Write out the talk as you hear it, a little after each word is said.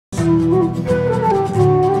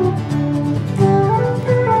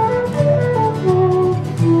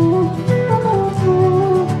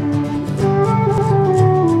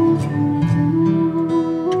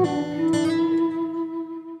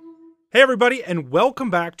Hey everybody, and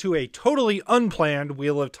welcome back to a totally unplanned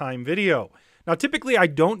Wheel of Time video. Now typically I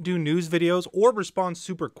don't do news videos or respond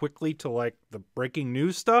super quickly to like the breaking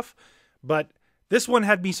news stuff, but this one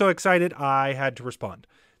had me so excited I had to respond.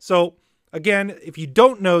 So again, if you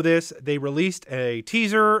don't know this, they released a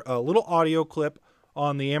teaser, a little audio clip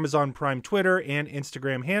on the Amazon Prime Twitter and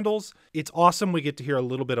Instagram handles. It's awesome. We get to hear a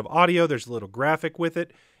little bit of audio. There's a little graphic with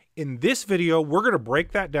it. In this video, we're going to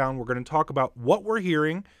break that down. We're going to talk about what we're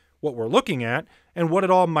hearing, what we're looking at, and what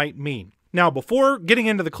it all might mean. Now, before getting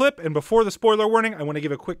into the clip and before the spoiler warning, I want to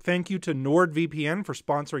give a quick thank you to NordVPN for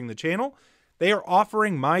sponsoring the channel. They are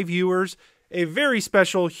offering my viewers a very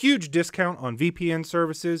special, huge discount on VPN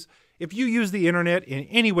services. If you use the internet in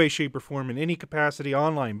any way, shape, or form, in any capacity,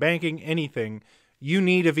 online banking, anything, you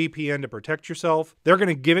need a VPN to protect yourself. They're going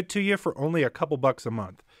to give it to you for only a couple bucks a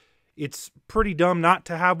month. It's pretty dumb not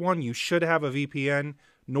to have one. You should have a VPN.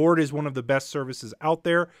 Nord is one of the best services out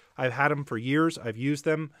there. I've had them for years. I've used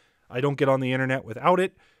them. I don't get on the internet without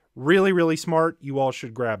it. Really, really smart. You all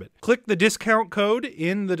should grab it. Click the discount code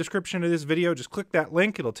in the description of this video. Just click that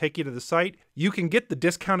link. It'll take you to the site. You can get the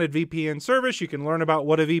discounted VPN service. You can learn about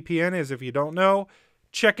what a VPN is if you don't know.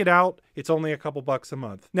 Check it out. It's only a couple bucks a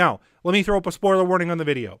month. Now, let me throw up a spoiler warning on the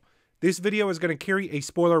video. This video is going to carry a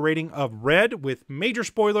spoiler rating of red with major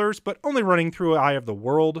spoilers, but only running through Eye of the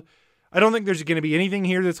World. I don't think there's going to be anything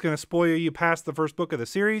here that's going to spoil you past the first book of the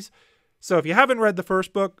series. So if you haven't read the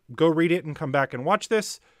first book, go read it and come back and watch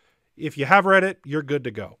this. If you have read it, you're good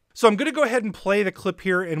to go. So I'm going to go ahead and play the clip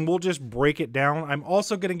here and we'll just break it down. I'm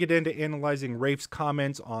also going to get into analyzing Rafe's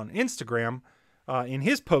comments on Instagram in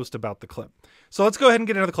his post about the clip. So let's go ahead and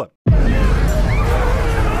get into the clip.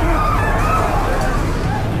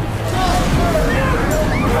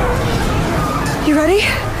 You ready?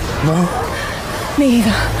 No. Me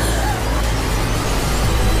either.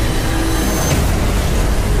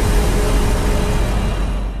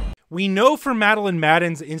 We know from Madeline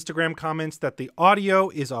Madden's Instagram comments that the audio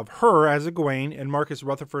is of her as Egwene and Marcus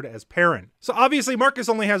Rutherford as Perrin. So obviously Marcus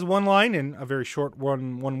only has one line, and a very short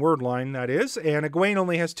one-word line that is, and Egwene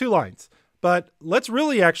only has two lines. But let's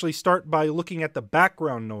really actually start by looking at the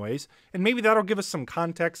background noise, and maybe that'll give us some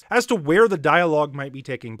context as to where the dialogue might be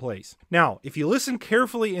taking place. Now, if you listen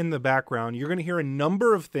carefully in the background, you're going to hear a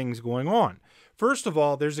number of things going on. First of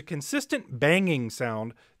all, there's a consistent banging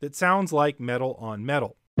sound that sounds like metal on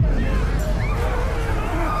metal.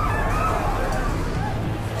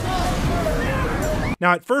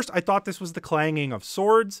 Now, at first, I thought this was the clanging of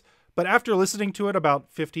swords, but after listening to it about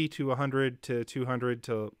 50 to 100 to 200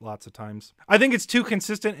 to lots of times, I think it's too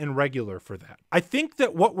consistent and regular for that. I think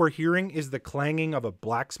that what we're hearing is the clanging of a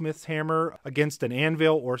blacksmith's hammer against an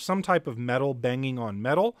anvil or some type of metal banging on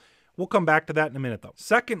metal. We'll come back to that in a minute, though.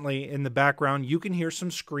 Secondly, in the background, you can hear some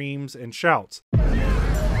screams and shouts.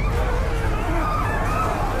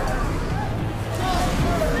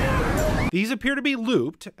 These appear to be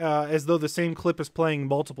looped, as though the same clip is playing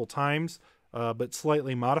multiple times, but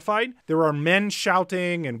slightly modified. There are men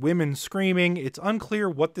shouting and women screaming. It's unclear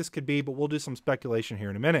what this could be, but we'll do some speculation here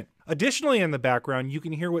in a minute. Additionally, in the background, you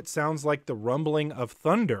can hear what sounds like the rumbling of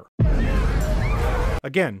thunder.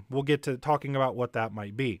 Again, we'll get to talking about what that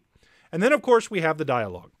might be. And then, of course, we have the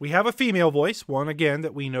dialogue. We have a female voice, one, again,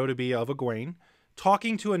 that we know to be of Egwene,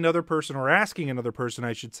 talking to another person, or asking another person,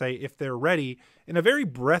 I should say, if they're ready, in a very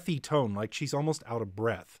breathy tone, like she's almost out of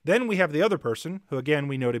breath. Then we have the other person, who again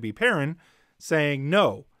we know to be Perrin, saying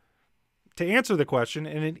no, to answer the question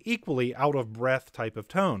in an equally out of breath type of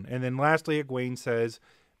tone. And then lastly, Egwene says,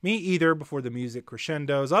 "Me either," before the music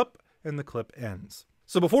crescendos up and the clip ends.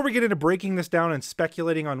 So before we get into breaking this down and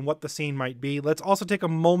speculating on what the scene might be, let's also take a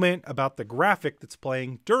moment about the graphic that's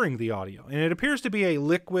playing during the audio. And it appears to be a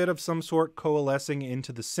liquid of some sort coalescing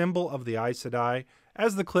into the symbol of the Aes Sedai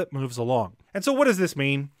as the clip moves along. And so what does this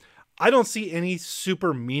mean? I don't see any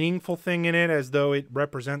super meaningful thing in it as though it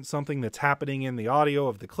represents something that's happening in the audio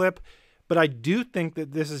of the clip, but I do think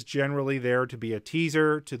that this is generally there to be a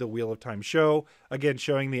teaser to the Wheel of Time show, again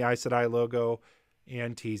showing the Aes Sedai logo,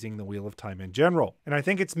 and teasing the Wheel of Time in general. And I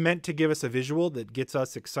think it's meant to give us a visual that gets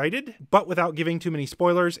us excited, but without giving too many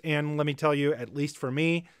spoilers. And let me tell you, at least for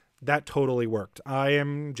me, that totally worked. I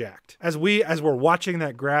am jacked. As we're watching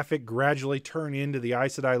that graphic gradually turn into the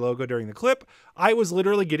Aes Sedai logo during the clip, I was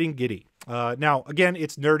literally getting giddy. Now, again,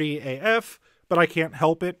 it's nerdy AF, but I can't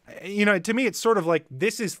help it. You know, to me, it's sort of like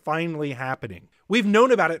this is finally happening. We've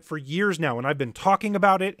known about it for years now, and I've been talking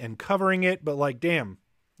about it and covering it, but like, damn,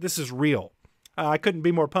 this is real. I couldn't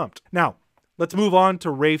be more pumped. Now, let's move on to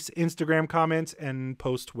Rafe's Instagram comments and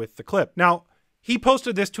post with the clip. Now, he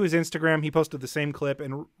posted this to his Instagram. He posted the same clip,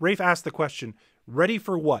 and Rafe asked the question, ready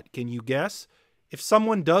for what? Can you guess? If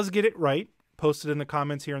someone does get it right, post it in the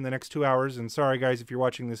comments here in the next 2 hours. And sorry, guys, if you're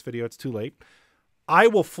watching this video, it's too late. I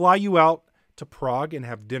will fly you out to Prague and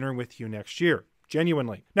have dinner with you next year.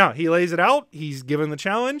 Genuinely. Now, he lays it out. He's given the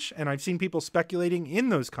challenge, and I've seen people speculating in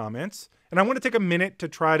those comments. And I want to take a minute to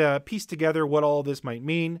try to piece together what all this might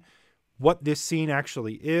mean, what this scene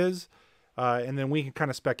actually is, and then we can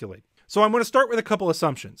kind of speculate. So I'm going to start with a couple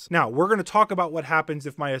assumptions. Now, we're going to talk about what happens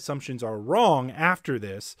if my assumptions are wrong after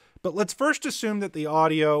this, but let's first assume that the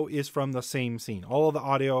audio is from the same scene. All of the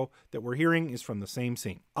audio that we're hearing is from the same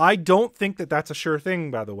scene. I don't think that that's a sure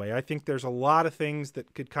thing, by the way. I think there's a lot of things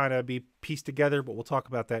that could kind of be pieced together, but we'll talk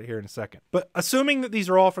about that here in a second. But assuming that these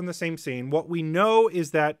are all from the same scene, what we know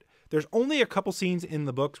is that there's only a couple scenes in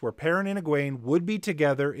the books where Perrin and Egwene would be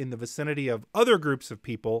together in the vicinity of other groups of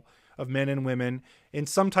people, of men and women, in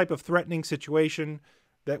some type of threatening situation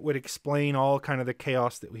that would explain all kind of the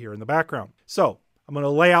chaos that we hear in the background. So I'm going to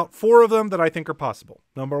lay out 4 of them that I think are possible.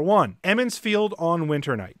 Number 1, Emond's Field on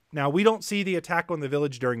Winter Night. Now, we don't see the attack on the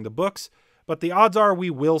village during the books, but the odds are we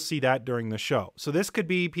will see that during the show. So this could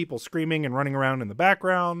be people screaming and running around in the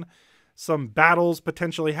background, some battles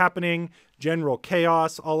potentially happening, general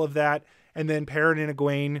chaos, all of that, and then Perrin and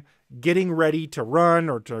Egwene getting ready to run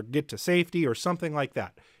or to get to safety or something like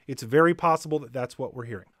that. It's very possible that that's what we're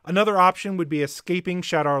hearing. Another option would be escaping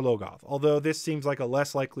Shadar Logoth, although this seems like a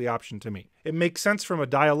less likely option to me. It makes sense from a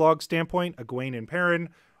dialogue standpoint. Egwene and Perrin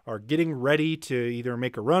are getting ready to either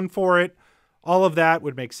make a run for it. All of that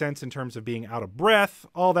would make sense in terms of being out of breath.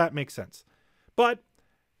 All that makes sense. But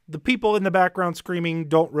the people in the background screaming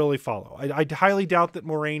don't really follow. I highly doubt that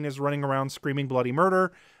Moiraine is running around screaming bloody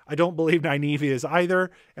murder. I don't believe Nynaeve is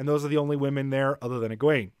either, and those are the only women there other than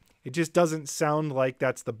Egwene. It just doesn't sound like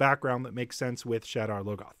that's the background that makes sense with Shadar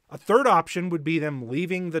Logoth. A third option would be them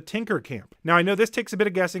leaving the Tinker camp. Now, I know this takes a bit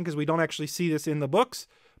of guessing because we don't actually see this in the books,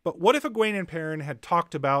 but what if Egwene and Perrin had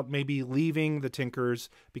talked about maybe leaving the Tinkers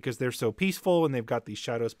because they're so peaceful and they've got these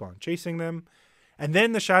Shadow Spawn chasing them, and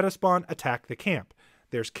then the Shadow Spawn attack the camp.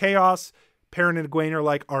 There's chaos. Perrin and Egwene are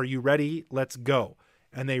like, "Are you ready? Let's go."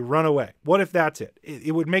 And they run away. What if that's it?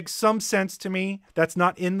 It would make some sense to me. That's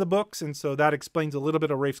not in the books, and so that explains a little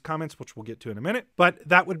bit of Rafe's comments, which we'll get to in a minute. But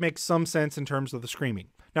that would make some sense in terms of the screaming.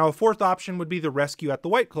 Now, a fourth option would be the rescue at the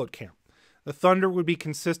White Cloak camp. The thunder would be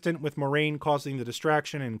consistent with Moiraine causing the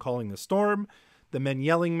distraction and calling the storm. The men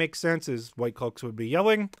yelling makes sense, as White Cloaks would be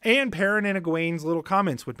yelling. And Perrin and Egwene's little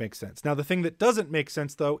comments would make sense. Now, the thing that doesn't make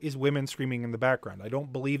sense, though, is women screaming in the background. I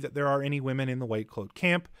don't believe that there are any women in the White Cloak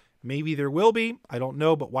camp. Maybe there will be. I don't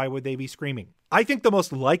know, but why would they be screaming? I think the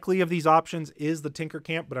most likely of these options is the Tinker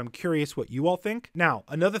camp, but I'm curious what you all think. Now,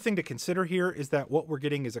 another thing to consider here is that what we're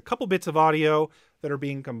getting is a couple bits of audio that are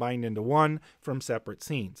being combined into one from separate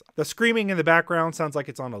scenes. The screaming in the background sounds like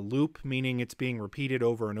it's on a loop, meaning it's being repeated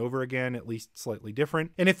over and over again, at least slightly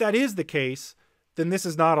different. And if that is the case, then this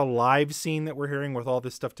is not a live scene that we're hearing with all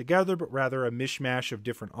this stuff together, but rather a mishmash of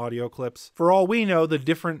different audio clips. For all we know,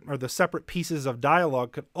 the separate pieces of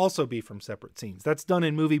dialogue could also be from separate scenes. That's done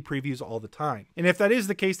in movie previews all the time. And if that is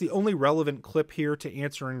the case, the only relevant clip here to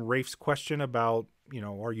answering Rafe's question about,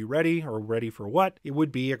 are you ready or ready for what? It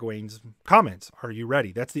would be Egwene's comments. Are you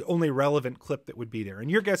ready? That's the only relevant clip that would be there.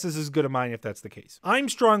 And your guess is as good as mine if that's the case. I'm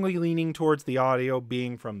strongly leaning towards the audio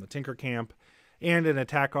being from the Tinker camp and an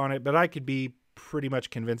attack on it, but I could be pretty much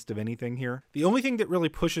convinced of anything here. The only thing that really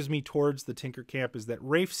pushes me towards the Tinker camp is that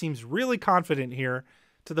Rafe seems really confident here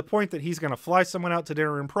to the point that he's going to fly someone out to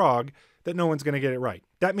dinner in Prague that no one's going to get it right.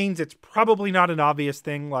 That means it's probably not an obvious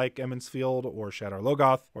thing like Emond's Field or Shadar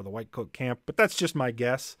Logoth or the White Cloak camp, but that's just my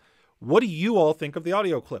guess. What do you all think of the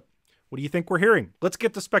audio clip? What do you think we're hearing? Let's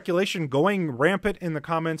get the speculation going rampant in the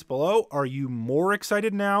comments below. Are you more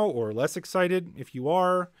excited now or less excited? If you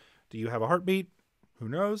are, do you have a heartbeat? Who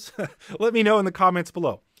knows? Let me know in the comments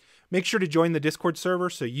below. Make sure to join the Discord server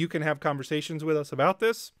so you can have conversations with us about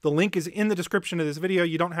this. The link is in the description of this video.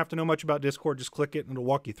 You don't have to know much about Discord. Just click it and it'll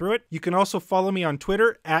walk you through it. You can also follow me on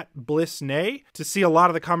Twitter @BlissNay to see a lot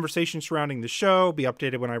of the conversation surrounding the show, be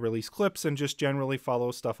updated when I release clips, and just generally follow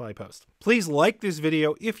stuff I post. Please like this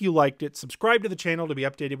video if you liked it. Subscribe to the channel to be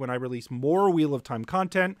updated when I release more Wheel of Time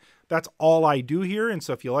content. That's all I do here, and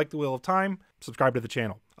so if you like the Wheel of Time, subscribe to the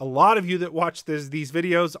channel. A lot of you that watch these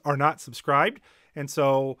videos are not subscribed, and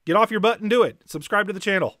so get off your butt and do it. Subscribe to the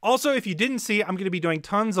channel. Also, if you didn't see, I'm going to be doing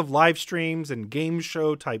tons of live streams and game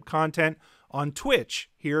show type content on Twitch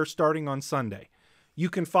here starting on Sunday. You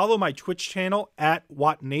can follow my Twitch channel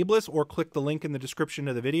 @Nae'Blis or click the link in the description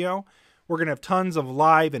of the video. We're going to have tons of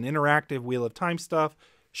live and interactive Wheel of Time stuff.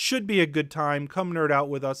 Should be a good time. Come nerd out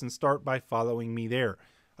with us and start by following me there.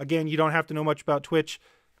 Again, you don't have to know much about Twitch.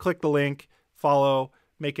 Click the link, follow,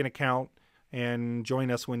 make an account, and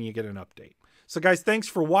join us when you get an update. So guys, thanks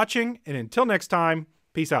for watching, and until next time,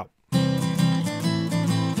 peace out.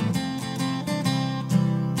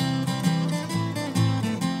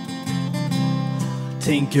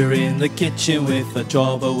 Tinker in the kitchen with a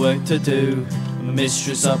job of work to do.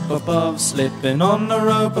 Mistress up above, slipping on a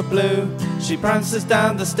rope of blue. She prances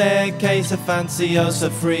down the staircase, a fancy oh so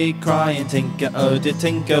free, crying, Tinker, oh dear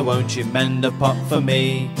Tinker, won't you mend a pot for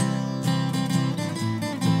me?